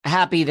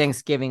happy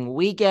Thanksgiving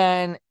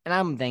weekend. And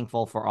I'm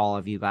thankful for all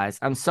of you guys.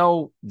 I'm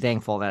so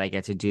thankful that I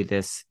get to do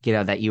this,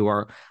 that you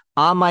are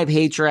on my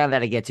Patreon,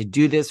 that I get to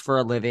do this for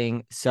a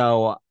living.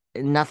 So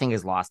nothing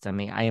is lost on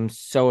me. I am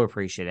so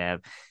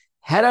appreciative.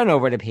 Head on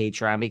over to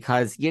Patreon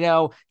because,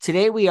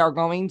 today we are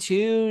going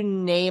to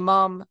name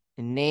them,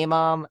 name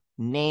them,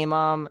 name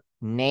them,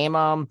 name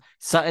them.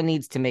 Sutton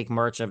needs to make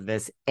merch of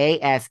this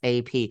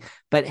ASAP.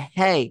 But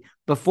hey,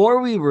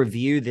 before we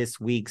review this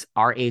week's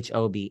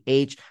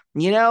RHOBH,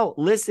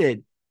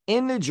 listen,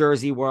 in the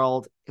Jersey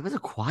world, it was a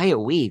quiet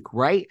week,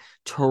 right?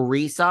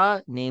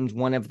 Teresa named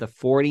one of the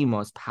 40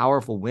 most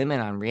powerful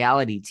women on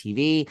reality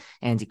TV.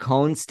 Andy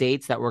Cohen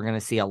states that we're going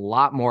to see a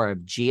lot more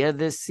of Gia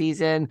this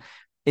season.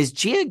 Is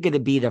Gia going to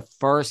be the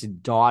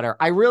first daughter?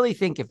 I really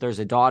think if there's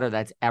a daughter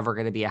that's ever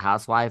going to be a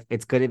housewife,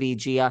 it's going to be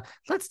Gia.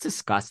 Let's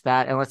discuss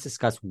that, and let's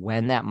discuss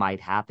when that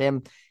might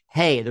happen.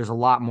 Hey, there's a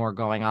lot more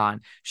going on.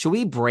 Should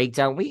we break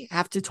down? We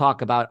have to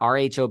talk about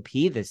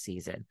RHOP this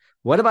season.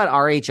 What about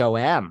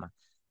RHOM?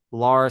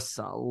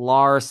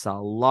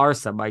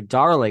 Larsa, my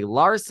darling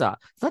Larsa.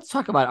 Let's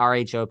talk about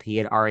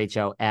RHOP and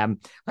RHOM.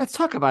 Let's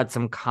talk about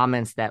some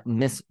comments that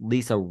Miss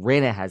Lisa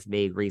Rinna has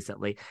made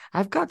recently.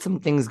 I've got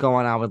some things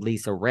going on with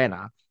Lisa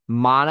Rinna.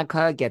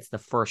 Monica gets the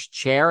first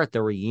chair at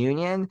the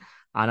reunion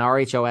on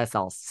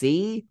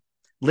RHOSLC.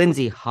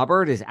 Lindsay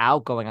Hubbard is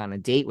out going on a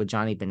date with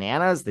Johnny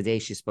Bananas the day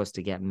she's supposed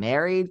to get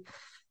married.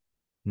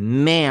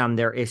 Man,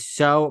 there is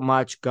so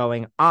much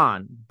going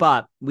on,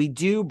 but we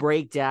do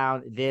break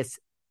down this.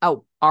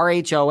 Oh,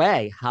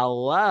 RHOA.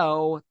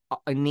 Hello.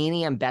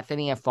 Nene and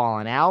Bethenny have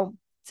fallen out.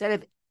 Does that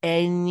have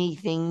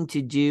anything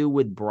to do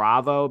with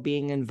Bravo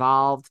being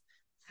involved?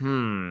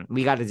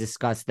 We got to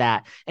discuss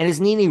that. And is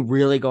Nene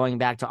really going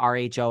back to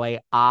RHOA?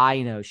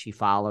 I know she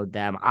followed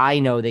them. I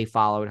know they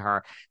followed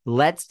her.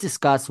 Let's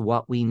discuss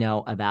what we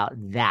know about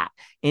that.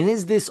 And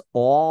is this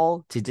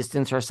all to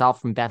distance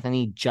herself from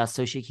Bethenny just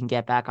so she can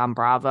get back on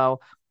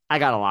Bravo? I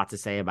got a lot to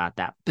say about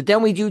that. But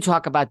then we do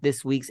talk about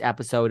this week's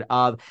episode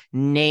of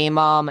Name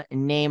 'em,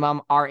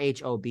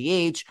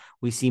 RHOBH.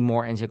 We see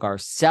more into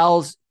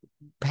Garcelle's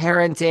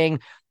parenting,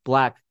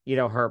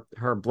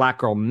 her Black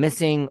Girl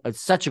Missing.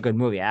 It's such a good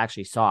movie. I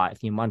actually saw it a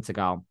few months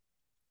ago.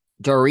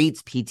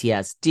 Dorit's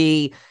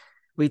PTSD.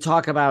 We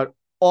talk about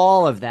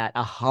all of that.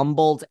 A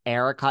humbled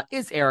Erica.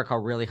 Is Erica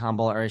really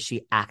humble, or is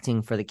she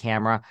acting for the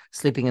camera,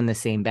 sleeping in the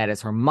same bed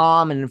as her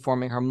mom and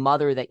informing her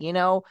mother that,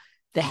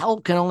 the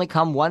help can only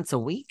come once a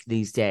week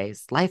these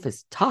days. Life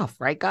is tough,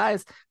 right,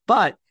 guys?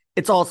 But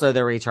it's also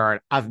the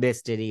return of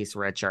Miss Denise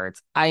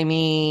Richards. I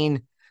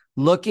mean,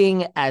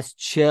 looking as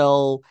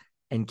chill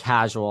and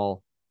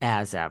casual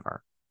as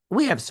ever.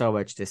 We have so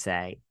much to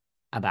say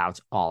about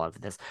all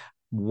of this.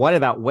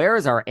 Where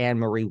is our Anne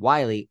Marie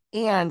Wiley?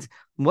 And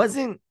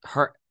wasn't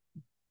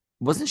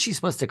she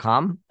supposed to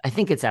come? I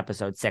think it's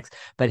episode 6.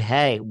 But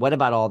hey, what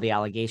about all the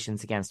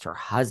allegations against her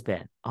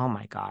husband? Oh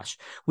my gosh.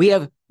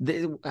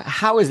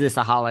 How is this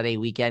a holiday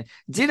weekend?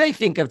 Did I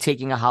think of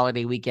taking a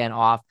holiday weekend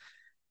off?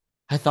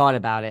 I thought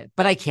about it,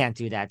 but I can't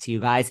do that to you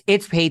guys.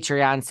 It's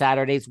Patreon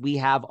Saturdays. We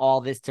have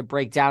all this to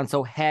break down.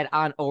 So head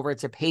on over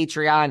to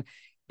Patreon.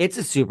 It's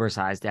a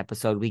supersized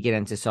episode. We get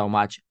into so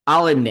much.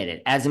 I'll admit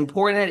it. As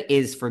important it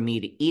is for me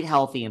to eat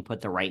healthy and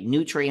put the right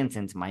nutrients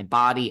into my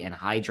body and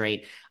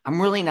hydrate, I'm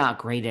really not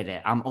great at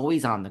it. I'm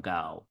always on the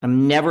go.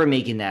 I'm never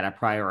making that a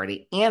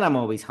priority, and I'm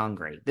always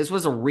hungry. This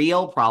was a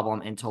real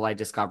problem until I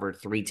discovered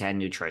 310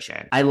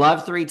 Nutrition. I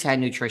love 310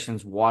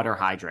 Nutrition's water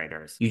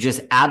hydrators. You just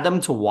add them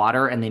to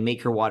water and they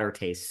make your water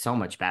taste so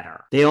much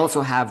better. They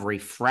also have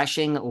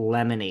refreshing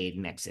lemonade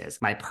mixes.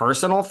 My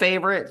personal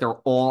favorite, they're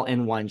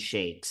all-in-one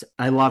shakes.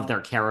 I love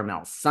their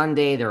caramel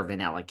sundae, their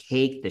vanilla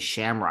cake, the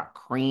shamrock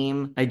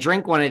cream. I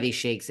drink one of these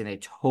shakes and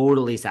it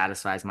totally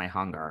satisfies my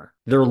hunger.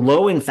 They're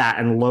low in fat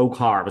and low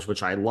carbs,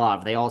 which I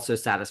love. They also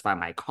satisfy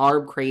my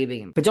carb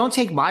craving. But don't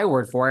take my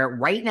word for it.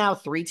 Right now,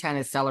 310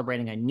 is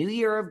celebrating a new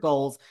year of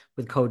goals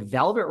with code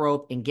Velvet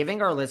Rope and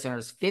giving our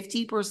listeners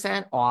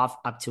 50% off,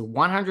 up to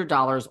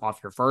 $100 off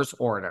your first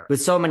order.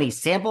 With so many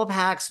sample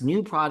packs,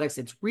 new products,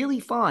 it's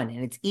really fun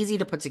and it's easy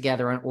to put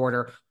together an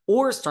order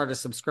or start a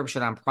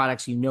subscription on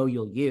products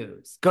you'll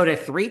use. Go to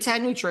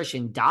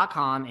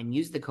 310nutrition.com and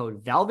use the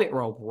code Velvet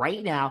Rope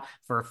right now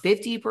for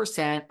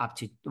 50% up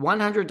to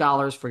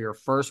 $100 for your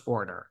first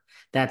order.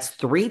 That's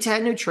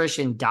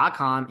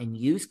 310nutrition.com and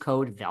use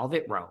code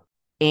Velvet Rope.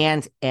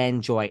 And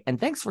enjoy. And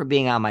thanks for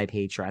being on my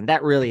Patreon.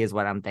 That really is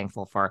what I'm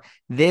thankful for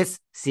this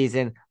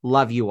season.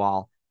 Love you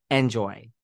all. Enjoy.